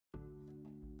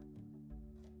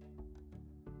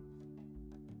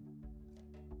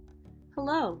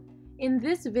Hello! In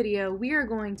this video, we are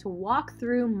going to walk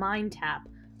through MindTap,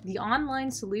 the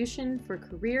online solution for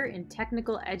career and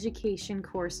technical education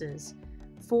courses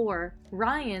for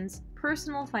Ryan's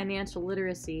Personal Financial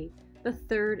Literacy, the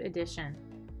 3rd edition.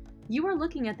 You are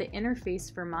looking at the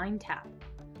interface for MindTap.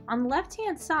 On the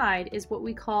left-hand side is what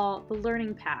we call the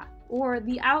learning path, or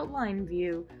the outline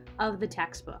view of the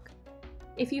textbook.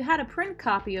 If you had a print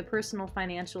copy of Personal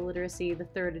Financial Literacy, the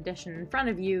 3rd edition in front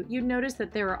of you, you'd notice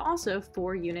that there are also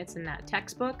 4 units in that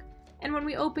textbook, and when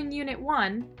we open Unit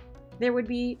 1, there would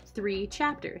be 3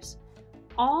 chapters.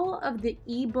 All of the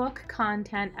ebook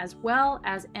content, as well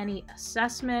as any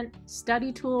assessment,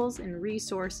 study tools and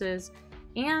resources,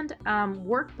 and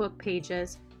workbook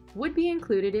pages would be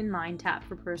included in MindTap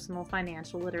for Personal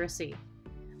Financial Literacy.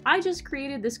 I just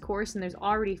created this course and there's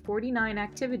already 49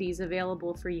 activities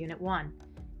available for Unit 1.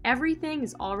 Everything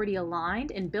is already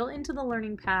aligned and built into the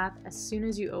learning path as soon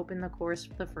as you open the course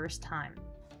for the first time.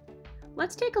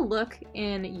 Let's take a look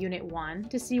in Unit 1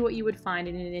 to see what you would find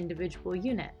in an individual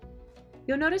unit.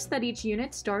 You'll notice that each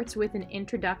unit starts with an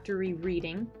introductory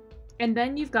reading, and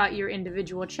then you've got your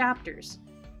individual chapters.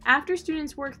 After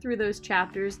students work through those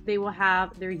chapters, they will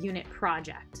have their unit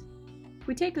project. If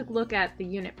we take a look at the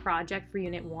unit project for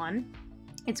Unit 1,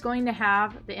 it's going to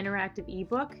have the interactive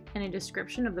ebook and a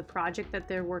description of the project that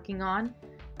they're working on,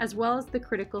 as well as the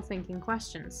critical thinking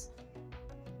questions.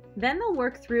 Then they'll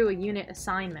work through a unit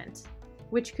assignment,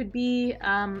 which could be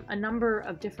a number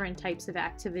of different types of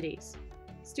activities.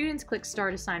 Students click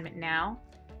Start Assignment Now.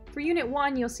 For Unit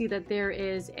 1, you'll see that there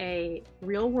is a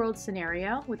real-world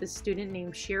scenario with a student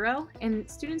named Shiro, and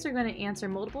students are going to answer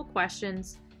multiple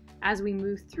questions as we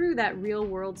move through that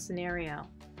real-world scenario.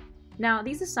 Now,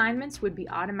 these assignments would be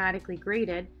automatically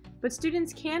graded, but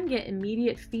students can get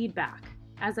immediate feedback.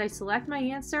 As I select my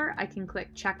answer, I can click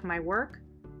Check My Work,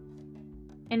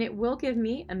 and it will give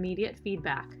me immediate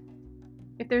feedback.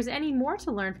 If there's any more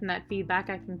to learn from that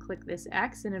feedback, I can click this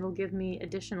X and it'll give me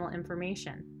additional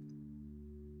information.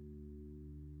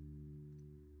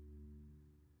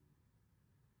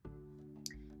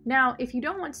 Now, if you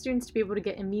don't want students to be able to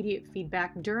get immediate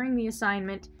feedback during the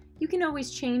assignment, you can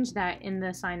always change that in the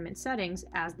assignment settings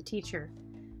as the teacher.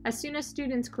 As soon as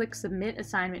students click Submit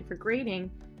Assignment for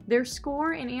grading, their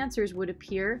score and answers would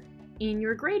appear in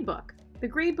your gradebook. The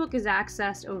gradebook is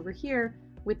accessed over here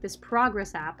with this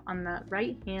Progress app on the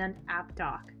right-hand app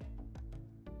dock.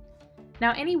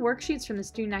 Now, any worksheets from the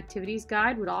Student Activities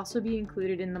Guide would also be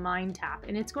included in the MindTap,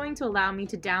 and it's going to allow me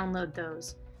to download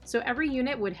those. So every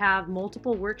unit would have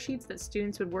multiple worksheets that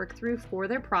students would work through for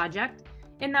their project.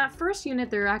 In that first unit,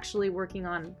 they're actually working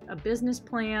on a business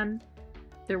plan,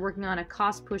 they're working on a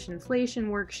cost-push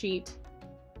inflation worksheet,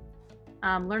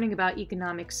 learning about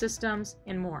economic systems,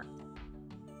 and more.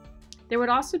 There would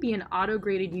also be an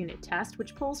auto-graded unit test,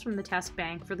 which pulls from the test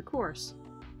bank for the course.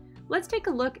 Let's take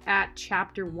a look at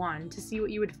Chapter 1 to see what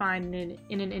you would find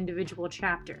in an individual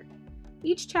chapter.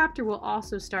 Each chapter will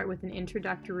also start with an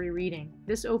introductory reading.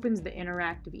 This opens the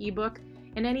interactive ebook,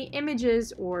 and any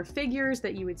images or figures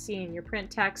that you would see in your print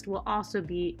text will also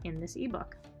be in this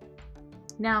ebook.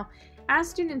 Now, as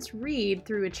students read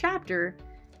through a chapter,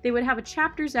 they would have a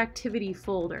chapter's activity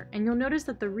folder, and you'll notice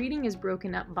that the reading is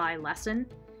broken up by lesson.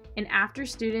 And after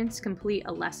students complete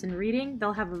a lesson reading,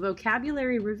 they'll have a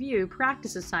vocabulary review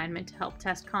practice assignment to help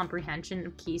test comprehension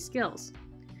of key skills.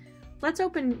 Let's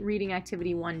open Reading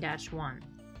Activity 1-1.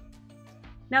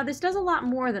 Now, this does a lot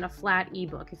more than a flat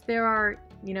ebook. If there are,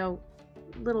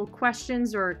 little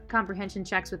questions or comprehension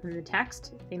checks within the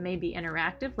text, they may be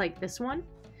interactive, like this one.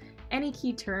 Any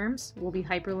key terms will be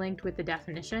hyperlinked with the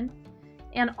definition.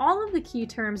 And all of the key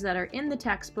terms that are in the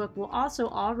textbook will also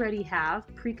already have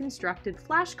pre-constructed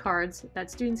flashcards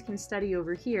that students can study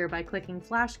over here by clicking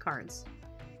flashcards.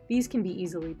 These can be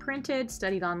easily printed,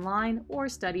 studied online, or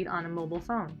studied on a mobile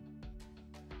phone.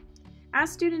 As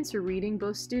students are reading,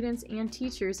 both students and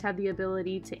teachers have the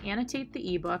ability to annotate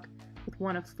the ebook with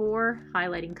one of 4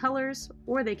 highlighting colors,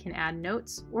 or they can add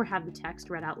notes or have the text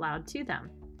read out loud to them.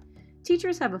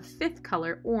 Teachers have a 5th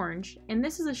color, orange, and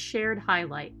this is a shared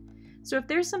highlight. So if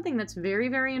there's something that's very,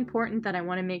 very important that I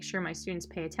want to make sure my students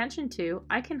pay attention to,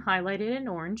 I can highlight it in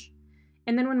orange,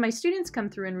 and then when my students come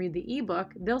through and read the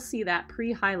ebook, they'll see that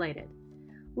pre-highlighted.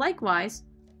 Likewise,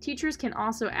 teachers can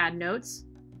also add notes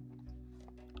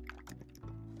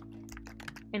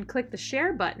and click the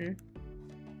Share button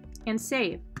and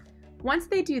save. Once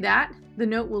they do that, the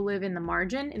note will live in the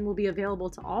margin and will be available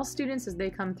to all students as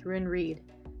they come through and read,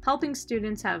 helping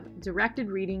students have directed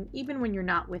reading even when you're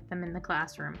not with them in the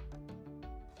classroom.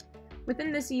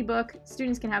 Within this ebook,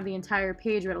 students can have the entire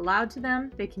page read aloud to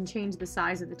them, they can change the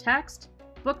size of the text,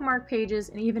 bookmark pages,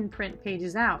 and even print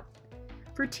pages out.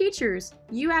 For teachers,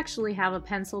 you actually have a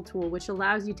pencil tool which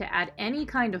allows you to add any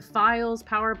kind of files,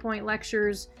 PowerPoint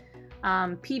lectures,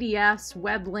 PDFs,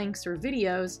 web links, or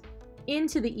videos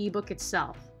into the ebook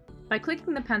itself. By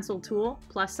clicking the pencil tool,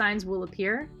 plus signs will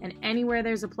appear, and anywhere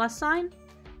there's a plus sign,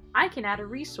 I can add a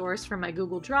resource from my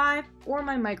Google Drive or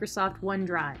my Microsoft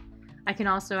OneDrive. I can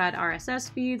also add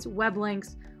RSS feeds, web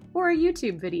links, or a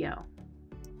YouTube video.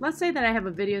 Let's say that I have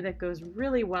a video that goes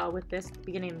really well with this at the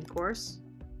beginning of the course.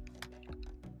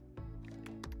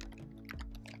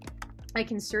 I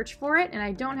can search for it and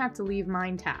I don't have to leave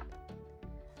Mind tab.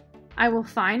 I will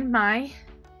find my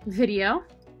video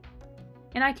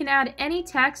and I can add any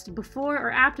text before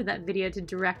or after that video to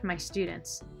direct my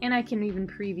students. And I can even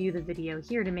preview the video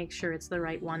here to make sure it's the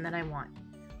right one that I want.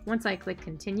 Once I click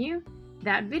continue,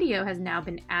 that video has now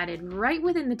been added right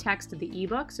within the text of the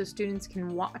ebook so students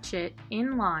can watch it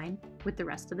in line with the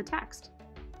rest of the text.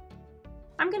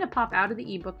 I'm going to pop out of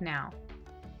the ebook now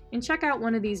and check out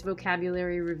one of these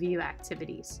vocabulary review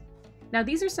activities. Now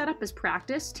these are set up as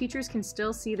practice. Teachers can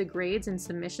still see the grades and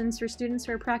submissions for students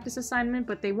for a practice assignment,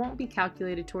 but they won't be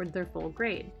calculated toward their full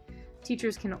grade.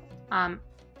 Teachers can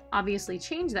obviously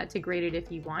change that to graded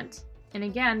if you want. And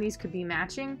again, these could be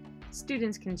matching.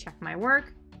 Students can check my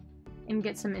work and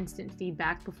get some instant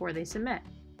feedback before they submit.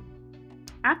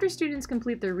 After students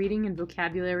complete their reading and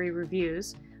vocabulary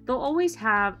reviews, they'll always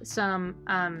have some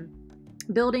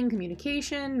building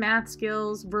communication, math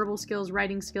skills, verbal skills,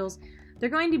 writing skills. They're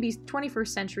going to be 21st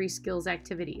century skills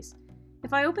activities.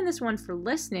 If I open this one for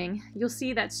listening, you'll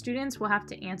see that students will have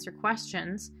to answer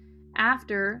questions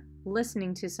after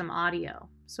listening to some audio.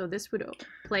 So this would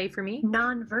play for me.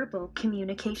 Nonverbal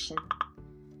communication.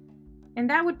 And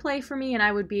that would play for me and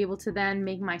I would be able to then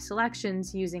make my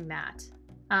selections using that.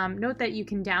 Note that you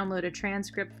can download a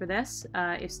transcript for this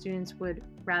if students would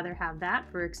rather have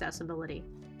that for accessibility.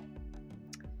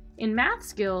 In math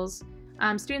skills,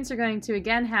 students are going to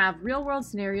again have real-world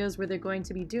scenarios where they're going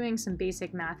to be doing some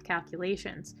basic math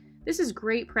calculations. This is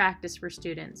great practice for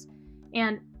students.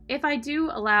 And if I do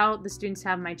allow the students to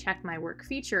have my Check My Work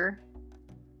feature,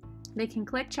 they can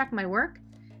click Check My Work,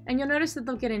 and you'll notice that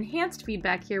they'll get enhanced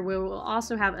feedback here where we'll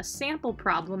also have a sample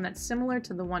problem that's similar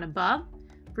to the one above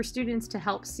for students to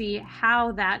help see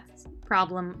how that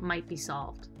problem might be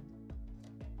solved.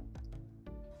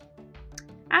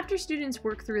 After students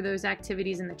work through those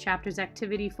activities in the chapter's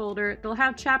activity folder, they'll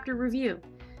have chapter review.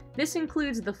 This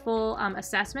includes the full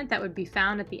assessment that would be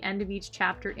found at the end of each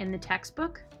chapter in the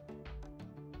textbook,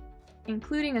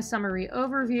 including a summary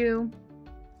overview,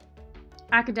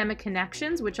 academic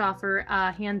connections, which offer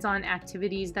hands-on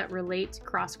activities that relate to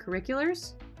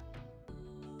cross-curriculars,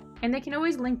 and they can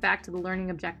always link back to the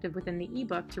learning objective within the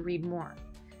ebook to read more.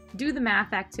 Do the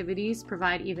math activities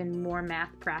provide even more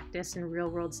math practice in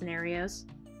real-world scenarios.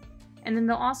 And then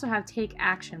they'll also have Take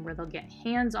Action, where they'll get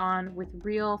hands-on with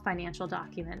real financial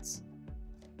documents.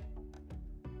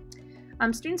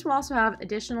 Students will also have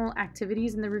additional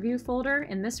activities in the review folder.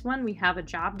 In this one, we have a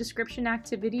job description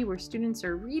activity where students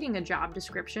are reading a job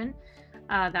description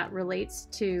that relates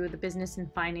to the business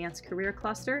and finance career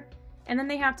cluster. And then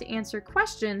they have to answer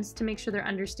questions to make sure they're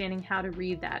understanding how to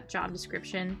read that job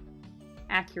description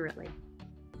accurately.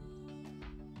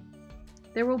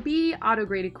 There will be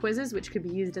auto-graded quizzes, which could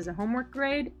be used as a homework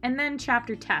grade, and then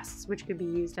chapter tests, which could be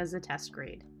used as a test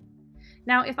grade.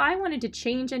 Now, if I wanted to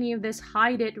change any of this,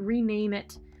 hide it, rename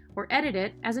it, or edit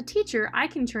it, as a teacher, I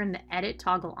can turn the edit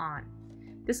toggle on.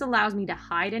 This allows me to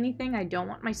hide anything I don't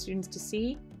want my students to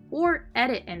see, or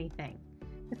edit anything.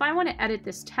 If I want to edit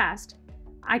this test,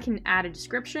 I can add a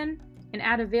description and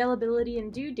add availability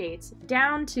and due dates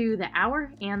down to the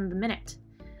hour and the minute.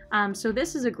 So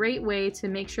this is a great way to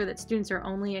make sure that students are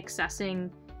only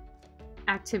accessing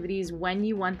activities when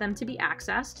you want them to be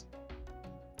accessed.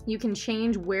 You can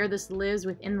change where this lives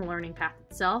within the learning path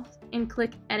itself and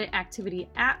click Edit Activity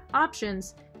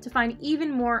Options to find even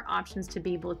more options to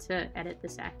be able to edit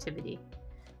this activity.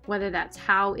 Whether that's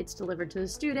how it's delivered to the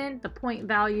student, the point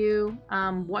value,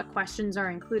 what questions are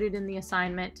included in the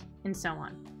assignment, and so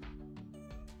on.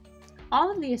 All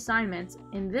of the assignments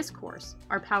in this course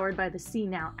are powered by the See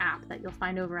Now app that you'll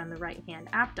find over on the right-hand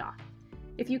app dock.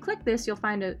 If you click this, you'll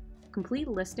find a complete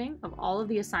listing of all of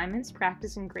the assignments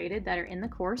practiced and graded that are in the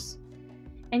course.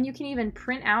 And you can even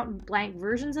print out blank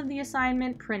versions of the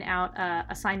assignment, print out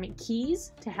assignment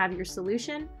keys to have your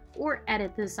solution, or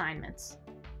edit the assignments.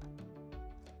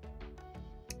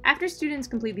 After students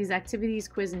complete these activities,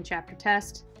 quiz, and chapter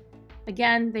test,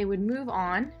 again, they would move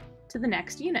on to the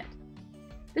next unit.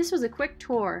 This was a quick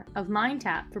tour of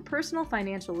MindTap for Personal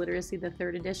Financial Literacy, the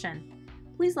 3rd edition.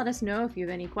 Please let us know if you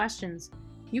have any questions.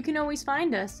 You can always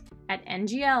find us at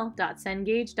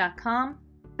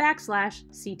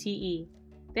ngl.cengage.com/CTE.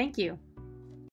 Thank you.